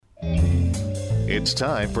It's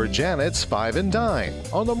time for Janet's 5 and Dine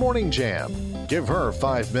on the Morning Jam. Give her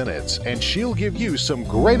 5 minutes and she'll give you some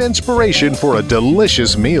great inspiration for a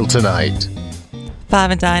delicious meal tonight.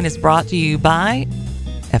 5 and Dine is brought to you by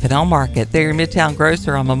F&L Market. They're your Midtown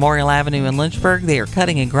grocer on Memorial Avenue in Lynchburg. They are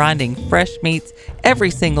cutting and grinding fresh meats every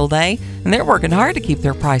single day, and they're working hard to keep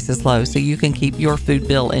their prices low so you can keep your food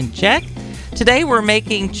bill in check. Today we're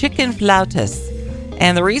making chicken flautas,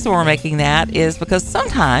 and the reason we're making that is because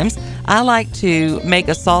sometimes I like to make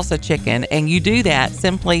a salsa chicken, and you do that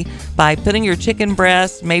simply by putting your chicken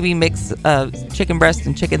breast, maybe mix chicken breast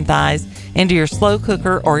and chicken thighs into your slow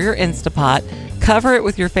cooker or your Instapot, cover it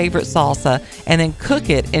with your favorite salsa, and then cook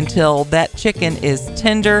it until that chicken is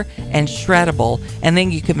tender and shreddable. And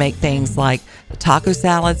then you can make things like taco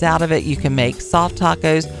salads out of it. You can make soft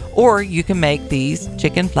tacos, or you can make these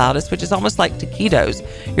chicken flautas, which is almost like taquitos.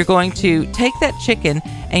 You're going to take that chicken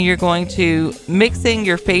and you're going to mix in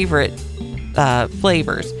your favorite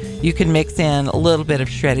flavors. You can mix in a little bit of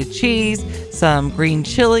shredded cheese, some green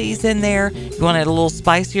chilies in there. You want it a little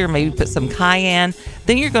spicier, maybe put some cayenne.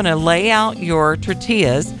 Then you're going to lay out your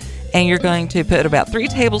tortillas, and you're going to put about 3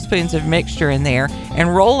 tablespoons of mixture in there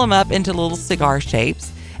and roll them up into little cigar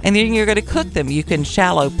shapes. And then you're going to cook them. You can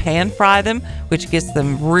shallow pan fry them, which gets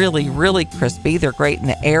them really, really crispy. They're great in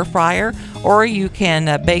the air fryer. Or you can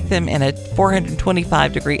bake them in a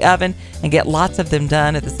 425-degree oven and get lots of them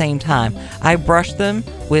done at the same time. I brush them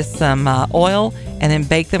with some oil and then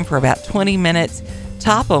bake them for about 20 minutes.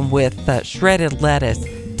 Top them with shredded lettuce,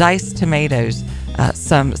 diced tomatoes,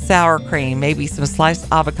 some sour cream, maybe some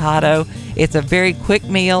sliced avocado. It's a very quick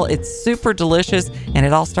meal. It's super delicious, and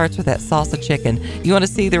it all starts with that salsa chicken. You want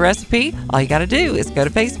to see the recipe? All you got to do is go to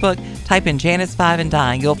Facebook, type in Janet's 5 and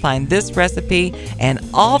Dine. You'll find this recipe and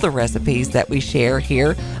all the recipes that we share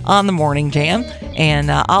here on the Morning Jam. And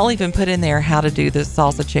I'll even put in there how to do the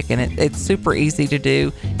salsa chicken. It's super easy to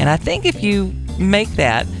do, and I think if you make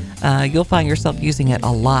that, you'll find yourself using it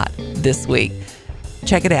a lot this week.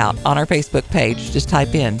 Check it out on our Facebook page. Just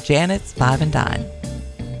type in Janet's 5 and Dine.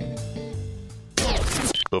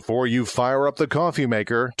 Before you fire up the coffee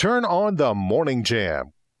maker, turn on the Morning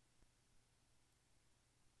Jam.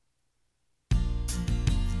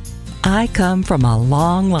 I come from a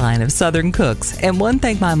long line of Southern cooks, and one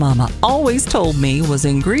thing my mama always told me was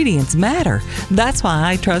ingredients matter. That's why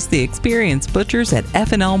I trust the experienced butchers at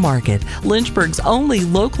F&L Market, Lynchburg's only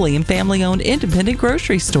locally and family-owned independent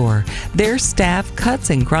grocery store. Their staff cuts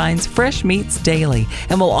and grinds fresh meats daily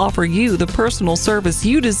and will offer you the personal service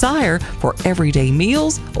you desire for everyday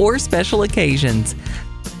meals or special occasions.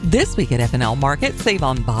 This week at F&L Market, save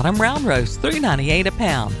on bottom round roast, $3.98 a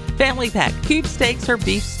pound. Family pack cube steaks or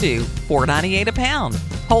beef stew, $4.98 a pound.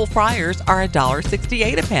 Whole fryers are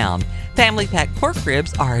 $1.68 a pound. Family pack pork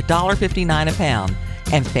ribs are $1.59 a pound.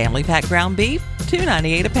 And family pack ground beef,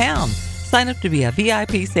 $2.98 a pound. Sign up to be a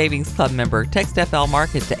VIP Savings Club member. Text FL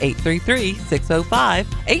Market to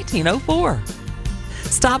 833-605-1804.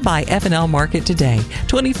 Stop by F&L Market today,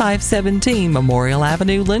 2517 Memorial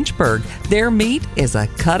Avenue, Lynchburg. Their meat is a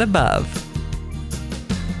cut above.